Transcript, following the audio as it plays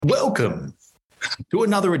Welcome to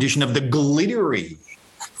another edition of the glittery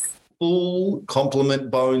full complement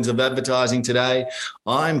bones of advertising today.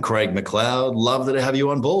 I'm Craig McLeod. Love to have you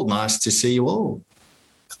on board. Nice to see you all.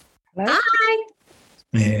 Hello. Hi.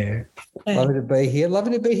 Yeah. Lovely to be here.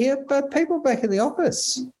 Lovely to be here. But people back in the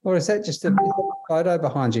office, or is that just a photo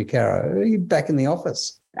behind you, Caro? Are you back in the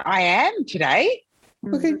office? I am today.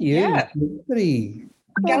 Look at you. Yeah. Pretty.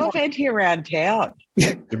 Gallivanting around town.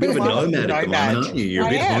 You're a bit of a nomad at the moment, aren't you? You're a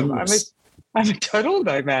bit homeless. I'm a total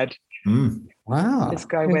nomad. Wow. Just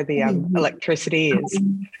go where the electricity is.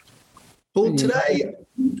 Well, today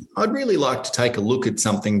I'd really like to take a look at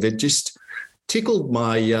something that just tickled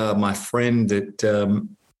my friend that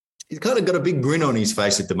he's kind of got a big grin on his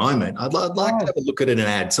face at the moment. I'd like to have a look at an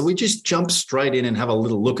ad. So we just jump straight in and have a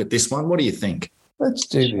little look at this one. What do you think? Let's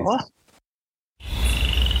do this.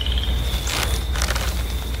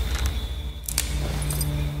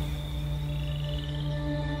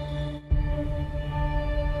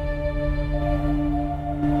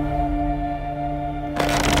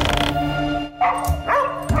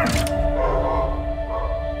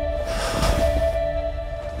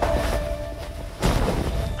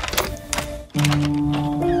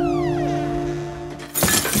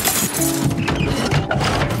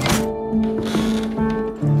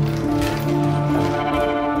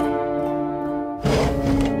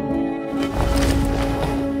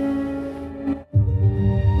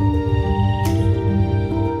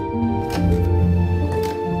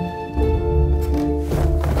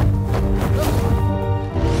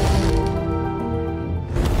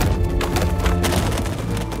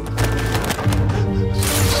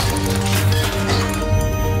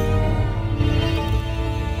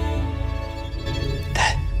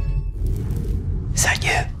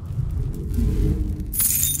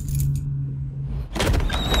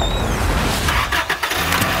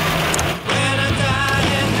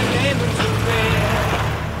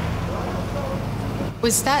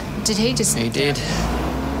 Was that, did he just... He did.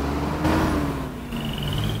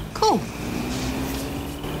 Cool.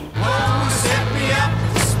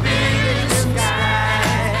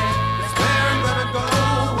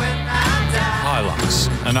 Hilux,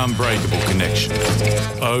 an unbreakable connection.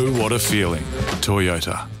 Oh, what a feeling.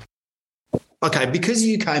 Toyota. Okay, because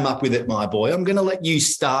you came up with it, my boy, I'm going to let you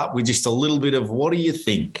start with just a little bit of what do you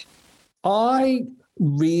think? I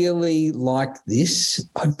really like this.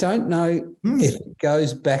 I don't know if it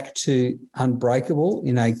goes back to Unbreakable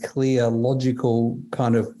in a clear, logical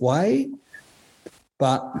kind of way,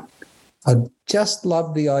 but I just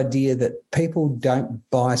love the idea that people don't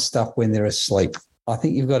buy stuff when they're asleep. I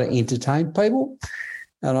think you've got to entertain people,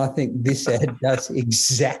 and I think this ad does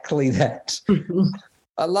exactly that.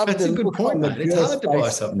 I love That's a good point, mate. It's hard to buy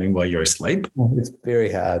something while you're asleep. It's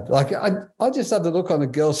very hard. Like I just love the look on the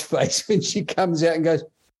girl's face when she comes out and goes,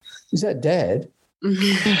 "Is that Dad?"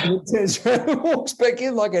 And turns around and walks back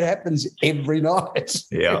in like it happens every night.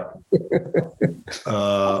 Yeah.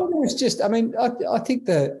 It's just. I mean, I think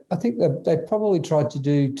that they probably tried to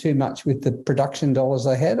do too much with the production dollars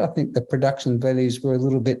they had. I think the production values were a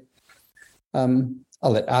little bit. I'll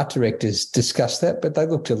let art directors discuss that, but they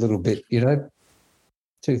looked a little bit,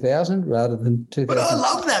 2000 rather than 2000. But I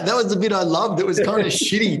love that. That was the bit I loved. It was kind of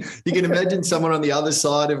shitty. You can imagine someone on the other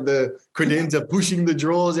side of the credenza pushing the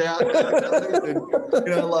drawers out.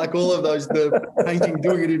 And, like all of those, the painting,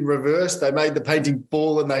 doing it in reverse. They made the painting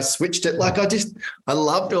fall and they switched it. Like I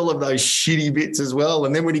loved all of those shitty bits as well.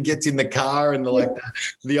 And then when he gets in the car and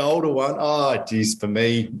the older one, oh, geez, for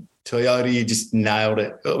me, Toyota, you just nailed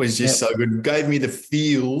it. It was just so good. It gave me the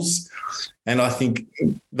feels. And I think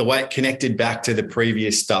the way it connected back to the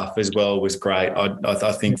previous stuff as well was great. I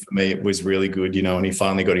think for me it was really good, and he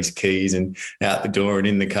finally got his keys and out the door and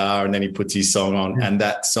in the car, and then he puts his song on. And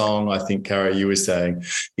that song, I think, Cara, you were saying,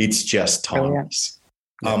 it's just timeless.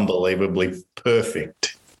 Unbelievably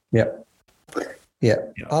perfect. Yep. Yeah,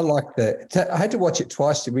 I like that. I had to watch it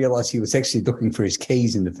twice to realise he was actually looking for his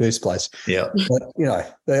keys in the first place. Yeah, but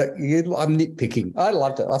I'm nitpicking. I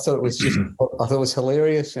loved it. I thought it was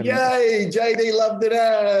hilarious. And yay, JD loved it.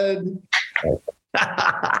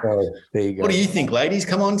 So, there you go. What do you think, ladies?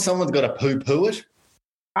 Come on, someone's got to poo-poo it.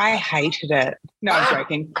 I hated it. No, I'm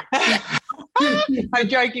joking. I'm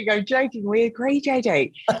joking. We agree,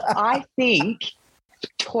 JD. I think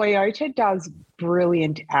Toyota does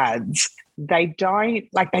brilliant ads. They don't,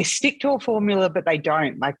 they stick to a formula, but they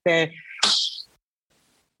don't. They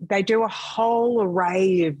do a whole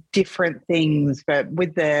array of different things, but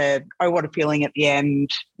with the "oh, what a feeling" at the end,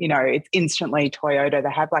 it's instantly Toyota. They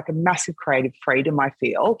have a massive creative freedom, I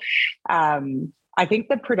feel. I think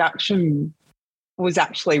the production was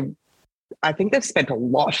actually I think they've spent a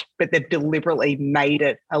lot, but they've deliberately made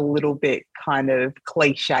it a little bit kind of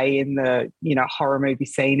cliche in the, horror movie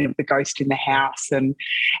scene of the ghost in the house and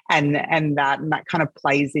that kind of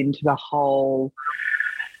plays into the whole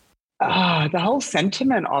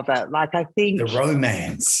sentiment of it. Like, I think the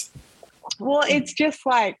romance. Well, it's just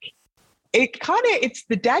like it's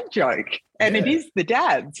the dad joke, and it is the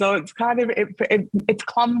dad. So it's kind of it's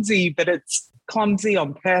clumsy, but it's clumsy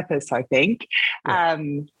on purpose, I think. Yeah.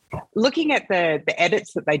 Looking at the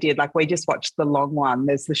edits that they did, like we just watched the long one.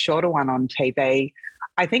 There's the shorter one on TV.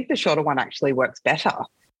 I think the shorter one actually works better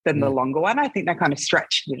than the longer one. I think they kind of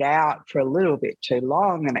stretched it out for a little bit too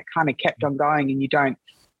long, and it kind of kept on going, and you don't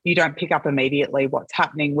pick up immediately what's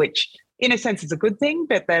happening, which in a sense is a good thing,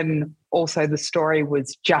 but then also the story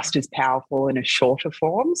was just as powerful in a shorter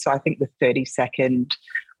form. So I think the 30-second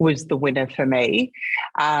was the winner for me.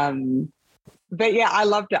 But yeah, I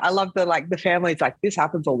loved it. I love the family's like, this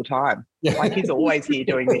happens all the time. Yeah. Like, he's always here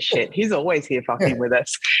doing this shit. He's always here fucking with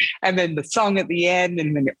us. And then the song at the end,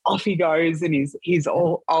 and then off he goes, and he's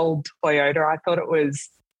all old Toyota. I thought it was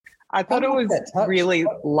really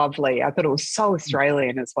lovely. I thought it was so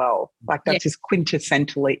Australian as well. Like, that's just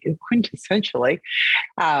quintessentially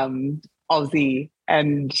Aussie.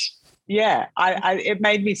 And yeah, it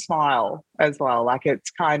made me smile as well. Like, it's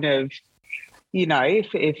kind of,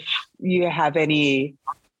 if you have any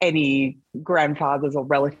grandfathers or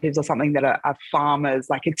relatives or something that are farmers,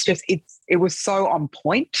 like, it was so on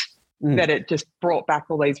point that it just brought back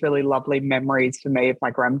all these really lovely memories for me of my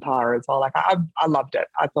grandpa as well. Like, I loved it.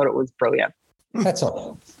 I thought it was brilliant. That's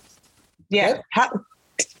all. Yeah.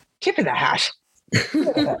 Tip of the hat.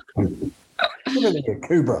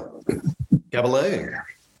 Kubra. Gabbaloo.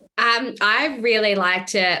 I really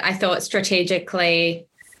liked it. I thought strategically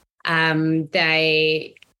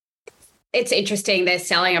it's interesting. They're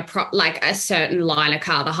selling a certain line of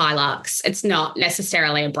car, the Hilux. It's not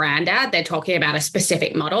necessarily a brand ad. They're talking about a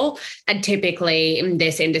specific model. And typically in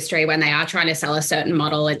this industry, when they are trying to sell a certain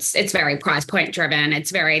model, it's very price point driven. It's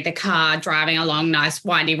very the car driving along nice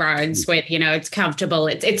windy roads with, it's comfortable.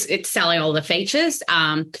 It's selling all the features.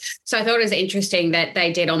 So I thought it was interesting that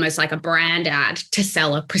they did almost like a brand ad to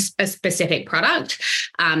sell a specific product.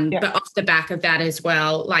 But off the back of that as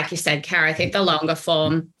well, like you said, Cara, I think the longer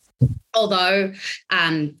form, although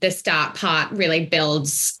the start part really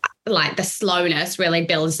builds, like the slowness really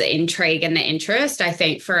builds the intrigue and the interest, I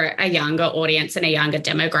think for a younger audience and a younger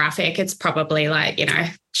demographic, it's probably like,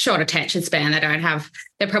 short attention span.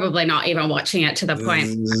 They're probably not even watching it to the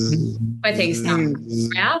point where things start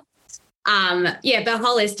out. But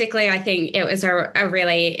holistically, I think it was a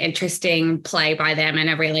really interesting play by them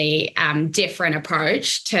and a really different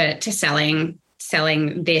approach to selling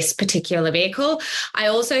this particular vehicle. I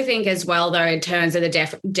also think as well, though, in terms of the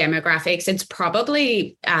demographics, it's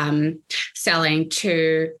probably selling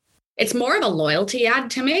to, it's more of a loyalty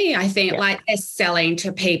ad to me. I think like they're selling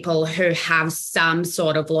to people who have some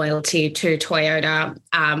sort of loyalty to Toyota,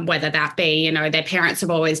 whether that be, their parents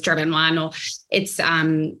have always driven one, or it's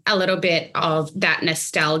a little bit of that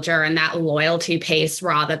nostalgia and that loyalty piece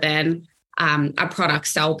rather than a product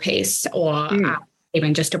sell piece or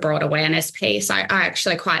even just a broad awareness piece. I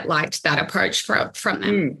actually quite liked that approach from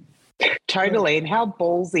them. Totally. And how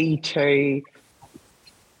ballsy to,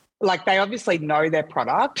 like, they obviously know their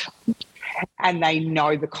product and they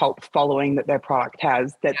know the cult following that their product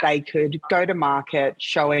has, that they could go to market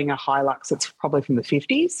showing a Hilux that's probably from the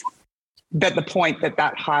 50s, but the point that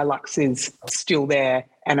Hilux is still there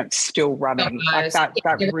and it's still running. Like that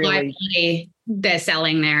really... They're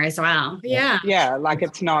selling there as well. Yeah. Yeah, like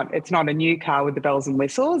it's not a new car with the bells and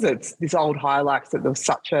whistles. It's this old Hilux that there's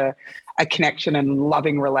such a connection and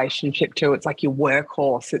loving relationship to. It's like your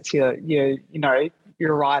workhorse. It's your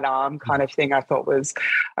right arm kind of thing. I thought was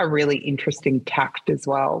a really interesting tact as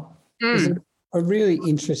well. A really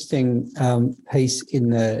interesting piece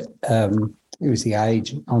in it was The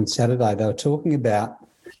Age on Saturday. They were talking about,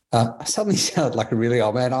 I suddenly sounded like a really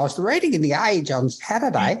old man. I was reading in The Age on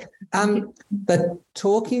Saturday, but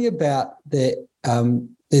talking about they're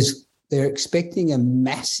expecting a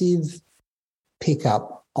massive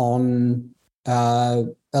pickup on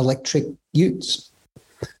electric utes.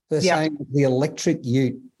 They're saying the electric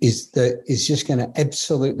ute is just going to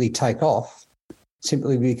absolutely take off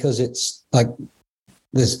simply because it's like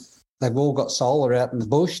they've all got solar out in the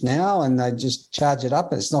bush now and they just charge it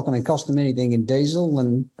up. It's not going to cost them anything in diesel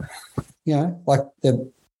and,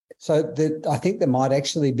 I think there might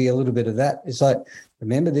actually be a little bit of that. It's like,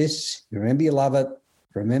 remember this, remember you love it,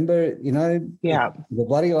 Remember, the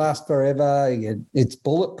bloody last forever. It's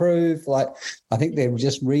bulletproof. Like, I think they're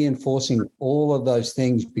just reinforcing all of those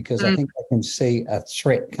things because I think they can see a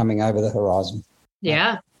threat coming over the horizon.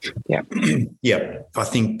 Yeah. Yeah. Yeah. I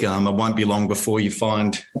think it won't be long before you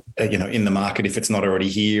find, in the market, if it's not already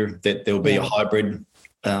here, that there'll be a hybrid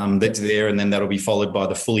that's there, and then that'll be followed by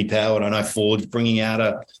the fully powered. I know Ford's bringing out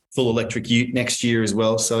a full electric ute next year as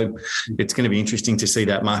well. So it's going to be interesting to see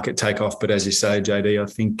that market take off. But as you say, JD, I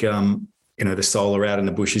think, the solar out in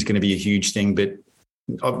the bush is going to be a huge thing, but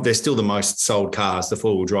they're still the most sold cars. The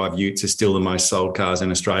four-wheel drive utes are still the most sold cars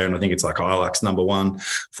in Australia. And I think it's like Hilux number 1,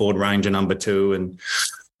 Ford Ranger number 2,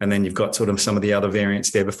 and then you've got sort of some of the other variants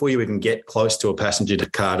there. Before you even get close to a passenger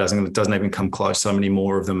car, it doesn't even come close. So many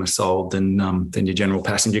more of them are sold than your general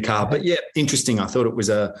passenger car. But yeah, interesting. I thought it was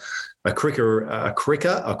a cricker of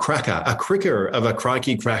a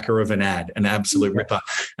crikey cracker of an ad, an absolute ripper.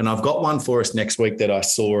 And I've got one for us next week that I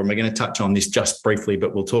saw, and we're going to touch on this just briefly,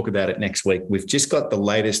 but we'll talk about it next week. We've just got the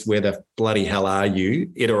latest Where the Bloody Hell Are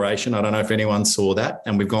You iteration. I don't know if anyone saw that,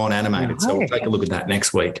 and we've gone animated. So we'll take a look at that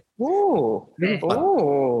next week. Ooh.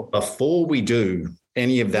 Ooh. Before we do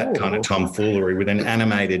any of that kind of tomfoolery with an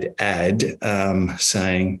animated ad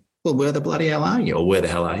saying, well, where the bloody hell are you? Or where the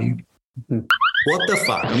hell are you? What the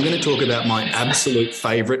fuck? I'm going to talk about my absolute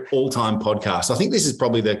favorite all-time podcast. I think this is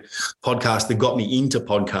probably the podcast that got me into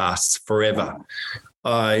podcasts forever.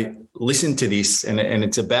 I listened to this, and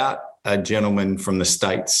it's about a gentleman from the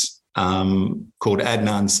States called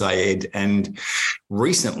Adnan Syed. And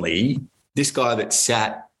recently, this guy that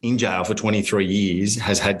sat in jail for 23 years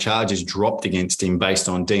has had charges dropped against him based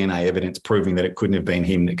on DNA evidence proving that it couldn't have been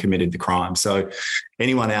him that committed the crime. So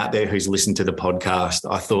anyone out there who's listened to the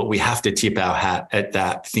podcast, I thought we have to tip our hat at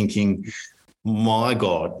that, thinking, my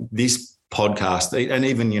God, this podcast, and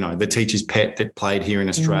even, the Teacher's Pet that played here in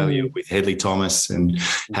Australia with Hedley Thomas, and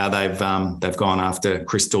how they've gone after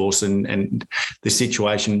Chris Dawson and the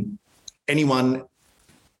situation. Anyone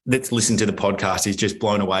that's listened to the podcast is just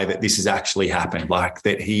blown away that this has actually happened, like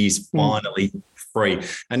that he's finally free,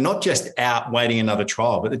 and not just out waiting another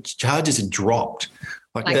trial, but the charges are dropped.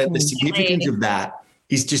 Like the significance of that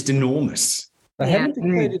is just enormous. They haven't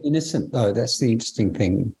declared innocent, though. That's the interesting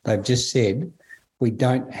thing. They've just said, we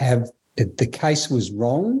don't have, the case was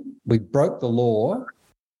wrong. We broke the law.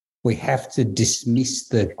 We have to dismiss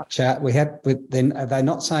the charge. But then are they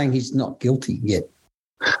not saying he's not guilty yet?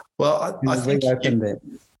 Well, I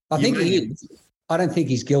think he is. I don't think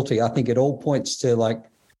he's guilty. I think it all points to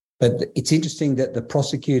but it's interesting that the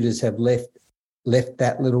prosecutors have left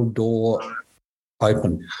that little door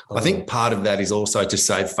open. I think part of that is also to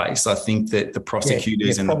save face. I think that the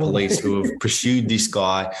prosecutors and the police who have pursued this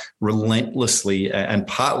guy relentlessly, and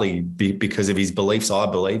partly because of his beliefs, I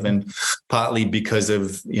believe, and partly because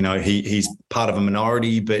of, he's part of a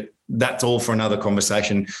minority, but that's all for another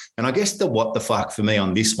conversation. And I guess the what the fuck for me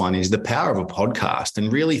on this one is the power of a podcast,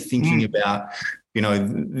 and really thinking about,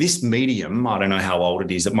 this medium. I don't know how old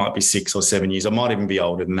it is. It might be 6 or 7 years. It might even be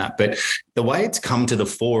older than that. But the way it's come to the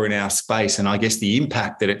fore in our space, and I guess the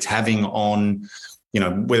impact that it's having on,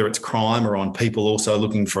 whether it's crime or on people also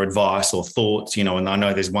looking for advice or thoughts, and I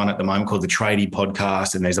know there's one at the moment called the Tradie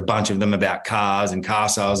Podcast, and there's a bunch of them about cars and car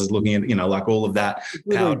sales, is looking at, like all of that.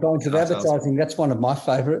 Glittery Bones of Advertising. That's one of my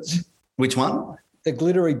favourites. Which one? The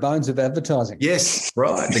Glittery Bones of Advertising. Yes,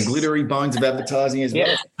 right. The Glittery Bones of Advertising as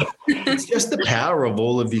well. It's just the power of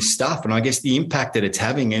all of this stuff, and I guess the impact that it's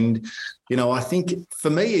having. And, I think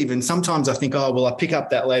for me, even sometimes I think, I pick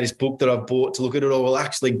up that latest book that I've bought to look at it, or we'll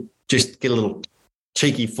actually just get a little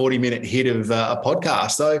cheeky 40-minute hit of a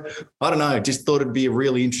podcast. So I don't know, just thought it'd be a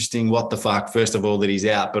really interesting what the fuck, first of all, that he's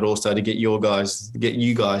out, but also to get you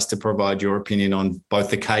guys to provide your opinion on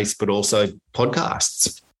both the case, but also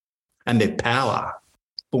podcasts and their power.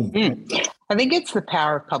 Boom. I think it's the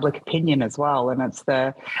power of public opinion as well. And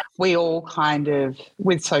we all kind of,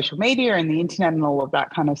 with social media and the internet and all of that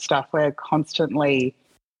kind of stuff, we're constantly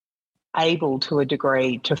able to a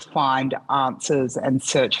degree to find answers and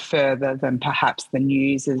search further than perhaps the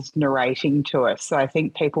news is narrating to us. So I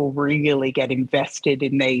think people really get invested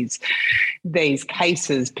in these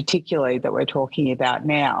cases, particularly that we're talking about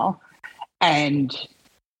now, and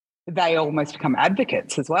they almost become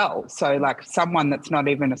advocates as well. So like someone that's not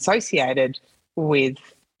even associated with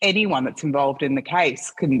anyone that's involved in the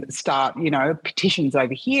case can start, petitions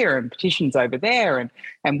over here and petitions over there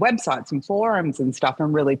and websites and forums and stuff,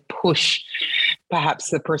 and really push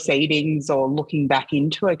perhaps the proceedings or looking back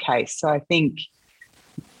into a case. So I think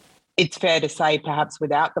it's fair to say perhaps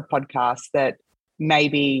without the podcast that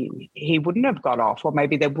maybe he wouldn't have got off, or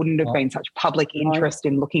maybe there wouldn't have been such public interest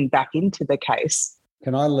in looking back into the case.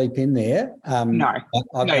 Can I leap in there? No.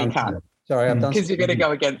 I've No, you done can't. Sorry, I've done Because you're going to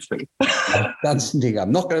go against me. I've done something.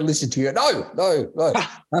 I'm not going to listen to you. No.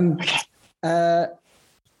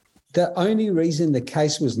 The only reason the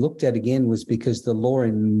case was looked at again was because the law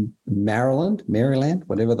in Maryland,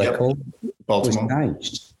 whatever they call it, Baltimore, was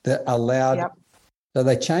changed. That allowed. Yep. So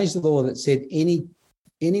they changed the law that said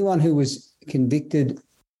anyone who was convicted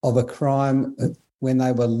of a crime when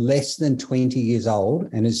they were less than 20 years old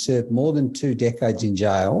and has served more than 2 decades in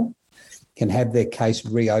jail can have their case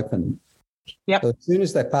reopened. Yep. So as soon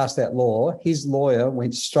as they passed that law, his lawyer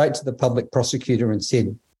went straight to the public prosecutor and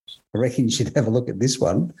said, I reckon you should have a look at this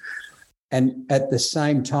one. And at the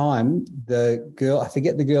same time, the girl, I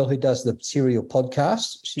forget the girl who does the serial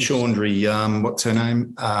podcast. Chaundry, what's her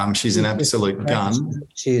name? She's an absolute gun.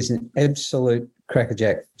 She is an absolute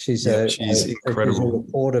crackerjack. She's incredible. She's a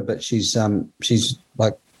reporter, but she's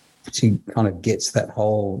like, she kind of gets that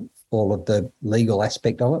all of the legal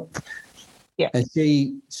aspect of it. Yeah. And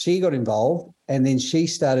she got involved, and then she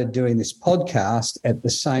started doing this podcast at the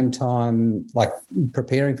same time, like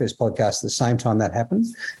preparing for this podcast at the same time that happened.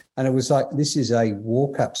 And it was like, this is a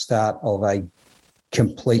walk-up start of a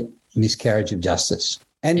complete miscarriage of justice.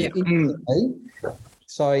 And interestingly,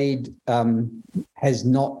 Saeed has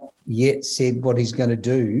not yet said what he's going to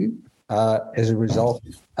do as a result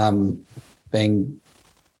of being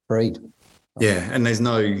freed. Yeah, and there's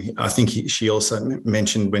no, I think she also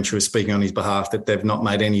mentioned when she was speaking on his behalf that they've not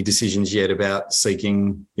made any decisions yet about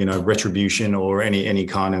seeking, retribution or any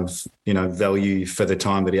kind of, value for the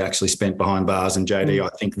time that he actually spent behind bars. And JD, I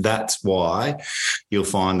think that's why you'll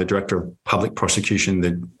find the Director of Public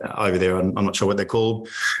Prosecution over there, I'm not sure what they're called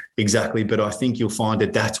exactly, but I think you'll find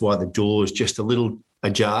that that's why the door is just a little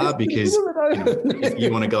ajar, because if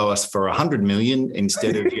you want to go us for 100 million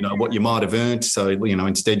instead of what you might have earned, so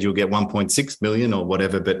instead you'll get 1.6 million or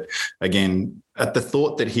whatever. But again, at the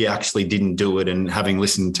thought that he actually didn't do it, and having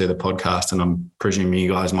listened to the podcast, and I'm presuming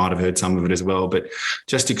you guys might have heard some of it as well, but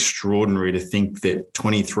just extraordinary to think that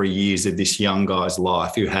 23 years of this young guy's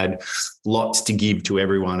life who had lots to give to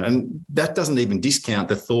everyone, and that doesn't even discount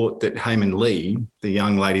the thought that Heyman Lee, the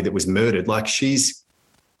young lady that was murdered, like she's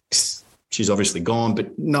obviously gone,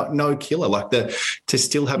 but no killer. Like to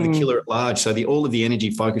still have the killer at large. So all of the energy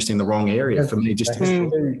focused in the wrong area for me.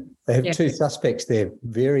 They have 2 suspects they're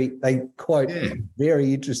very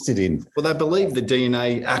interested in. Well, they believe the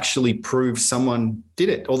DNA actually proves someone did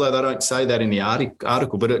it, although they don't say that in the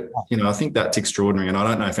article. But I think that's extraordinary. And I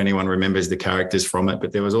don't know if anyone remembers the characters from it,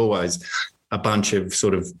 but there was always a bunch of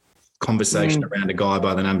sort of conversation around a guy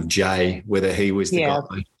by the name of Jay, whether he was the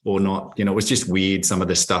guy or not. It was just weird, some of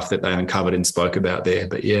the stuff that they uncovered and spoke about there.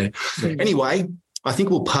 But anyway, I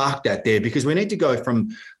think we'll park that there, because we need to go from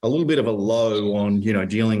a little bit of a low on,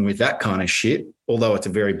 dealing with that kind of shit, although it's a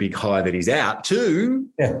very big high that he's out, to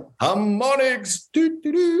harmonics.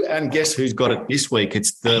 And guess who's got it this week?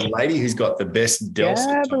 It's the lady who's got the best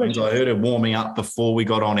dulcet tones. I heard her warming up before we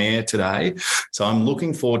got on air today. So I'm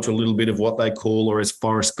looking forward to a little bit of what they call, or as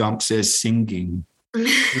Forrest Gump says, singing.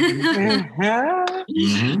 I'm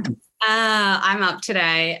up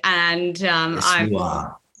today, and You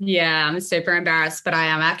are. Yeah, I'm super embarrassed, but I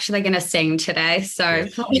am actually going to sing today. So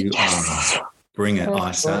you are. Bring it, I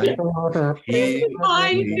say.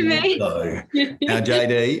 Fine to me. Now,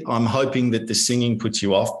 JD, I'm hoping that the singing puts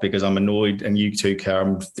you off, because I'm annoyed, and you too, Cara.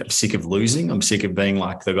 I'm sick of losing. I'm sick of being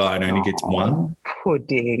like the guy who only gets one.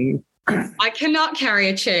 Pudding. I cannot carry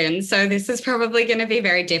a tune, so this is probably going to be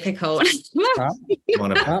very difficult. You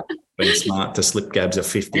want to be smart to slip Gabs a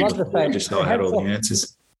 50 before, just so I had all the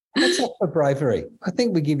answers. That's not for bravery. I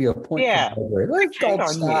think we give you a point for bravery. Gold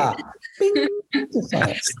star.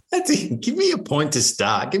 That's it. Give me a point to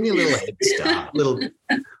start. Give me a little head start.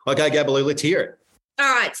 Okay, Gabaloo, let's hear it.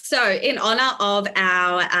 All right. So in honor of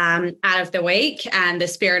our Out of the Week and the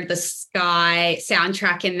Spirit of the Sky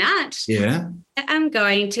soundtrack in that, I'm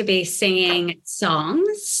going to be singing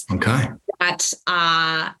songs that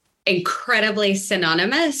are incredibly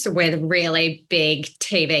synonymous with really big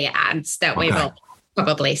TV ads that we've all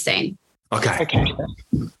probably seen. Okay.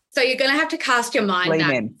 So you're going to have to cast your mind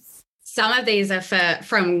back. Some of these are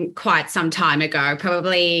from quite some time ago,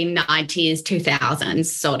 probably 90s, 2000s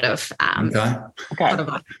sort of. Okay.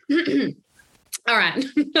 All right.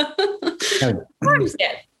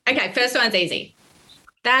 Okay, first one's easy.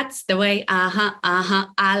 That's the way,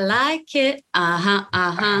 I like it,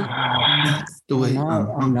 That's the way,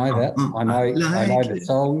 I know that. I know the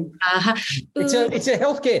song. It's a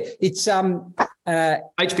healthcare. It's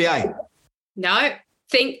HBA. No,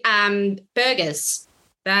 think burgers.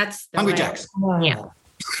 That's the Hungry way. Jacks. Yeah.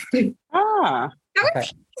 Okay.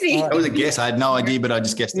 Easy. All That was a guess. I had no idea, but I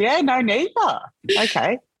just guessed it. Yeah, no, neither.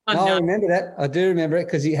 Okay. Oh, No, I no. remember that. I do remember it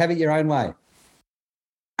because you have it your own way.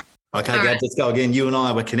 Okay, All Gab, right. let's go again. You and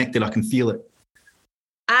I were connected. I can feel it.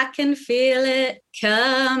 I can feel it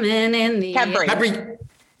coming in the Cadbury. air. Cadbury.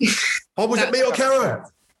 Oh, was it me or Caro?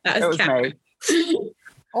 That It was Cadbury. me.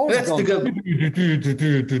 Oh, That's the good.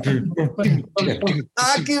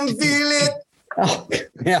 I can feel it. Oh,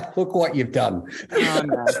 now look what you've done. Oh,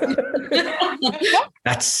 no.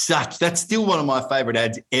 That's still one of my favorite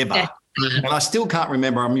ads ever. Yeah. And I still can't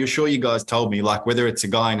remember. I'm sure you guys told me, like whether it's a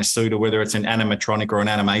guy in a suit or whether it's an animatronic or an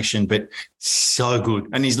animation, but so good.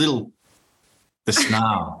 And his little, the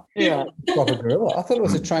snarl. Yeah. Proper gorilla. I thought it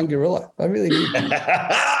was a trained gorilla. I really did.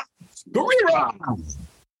 Gorilla.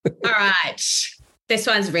 All right. This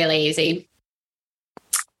one's really easy.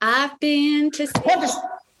 I've been to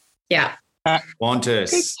yeah. Good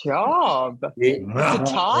Qantas. job. It's a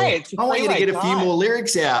tie. It's a I want you to three-way get a few tie. more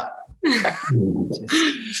lyrics out.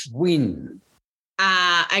 Win.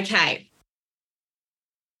 Okay.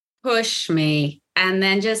 Push me and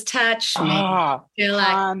then just touch me. Ah, Feel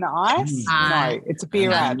like nice. Ah. No, it's a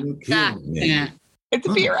beer ad. that. Yeah. It's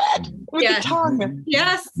a beer ad with Yeah. the tongue.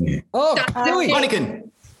 Yes. Oh, Chewy. Heineken.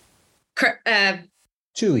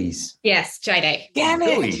 Chewies. Yes, JD. Damn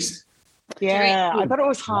it. Louis. Yeah, I thought it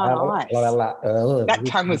was hard ice. That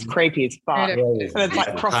tongue was creepy as fuck. Yeah. And it's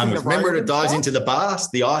like crossing the road. Remember it and dives stuff. into the bath,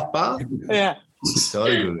 the ice bath? Yeah. So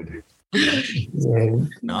good.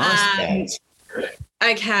 Nice. guys.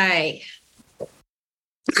 Okay.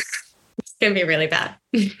 It's going to be really bad.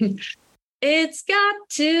 It's got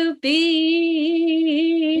to be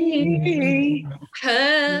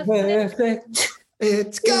perfect. Perfect.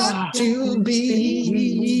 It's got to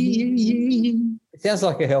be. It sounds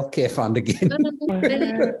like a healthcare fund again. I feel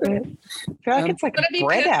like it's like Gotta a be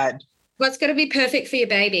bread perfect. ad. What's going to be perfect for your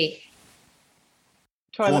baby?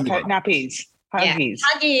 Toilet Formula. nappies. Huggies.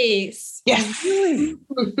 Yeah. Huggies. Yes.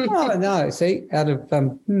 Oh, no. See, out of,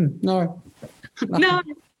 no. No. Not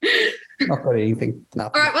got anything.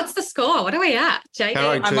 Nothing. All right, what's the score? What are we at, JD?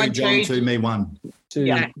 Caro I'm 2, on John two. 2, me 1. 2,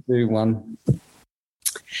 Yeah. 2, 1.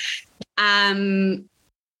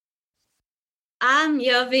 I'm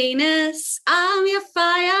your Venus. I'm your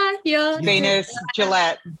fire. Your Venus,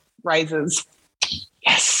 Gillette, razors.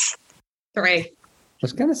 Yes. 3. I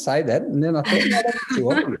was going to say that, and then I thought, no, that's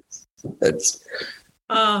too obvious. It's,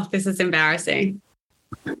 Oh, this is embarrassing.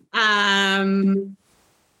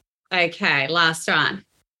 Okay, last one.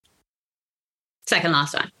 Second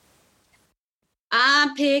last one.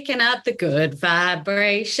 I'm picking up the good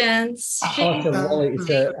vibrations. oh, it's a Wally. It's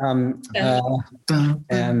a,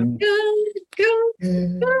 Good,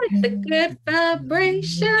 the good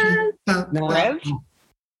vibration. no, Rev?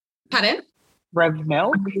 Pardon? Rev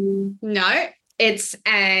milk. No, it's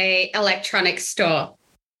a electronic store.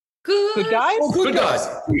 Good. Good guys? Good guys.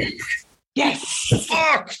 Yes.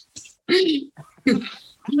 Fuck.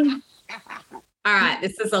 All right,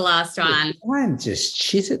 this is the last one. I'm just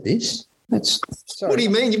shit at this. That's sorry. What do you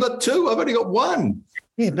mean? You've got 2. I've only got 1.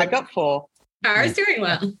 Yeah, I but got 4. Cara's doing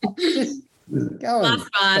well. just go Last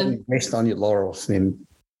one. and rest on your laurels then.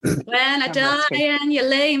 When I die and you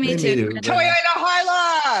lay me to Toyota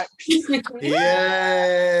Hilux. Yay.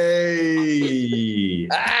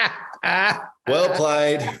 Well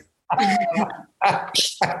played.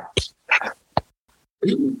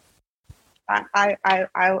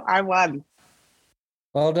 I won.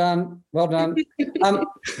 Well done. Well done.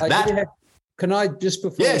 Can I just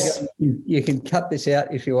before Yes. you can cut this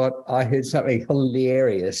out if you want. I heard something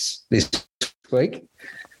hilarious this week.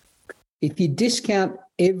 If you discount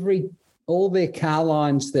all their car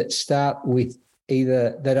lines that start with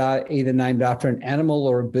that are either named after an animal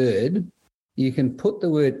or a bird, you can put the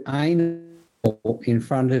word anal in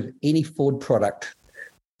front of any Ford product.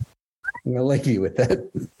 I'm going to leave you with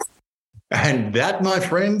that. And that, my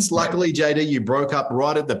friends, luckily, JD, you broke up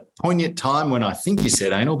right at the poignant time when I think you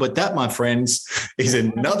said anal, but that, my friends, is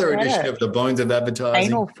another edition of the Bones of Advertising.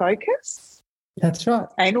 Anal focus? That's right.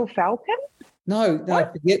 Anal falcon? No,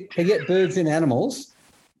 forget birds and animals.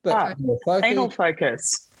 But Anal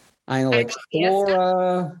focus. Anal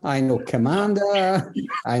Explorer, Anal Commander,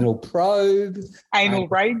 Anal Probe, Anal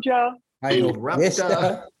ranger. Anal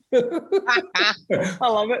Raptor. I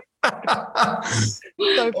love it. So fucking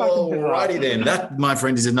bizarre. Alrighty then. That, my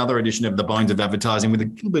friend, is another edition of the Bones of Advertising with a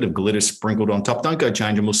little bit of glitter sprinkled on top. Don't go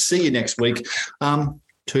change, and we'll see you next week.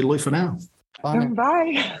 Toodaloo for now. Bye.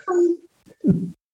 Bye.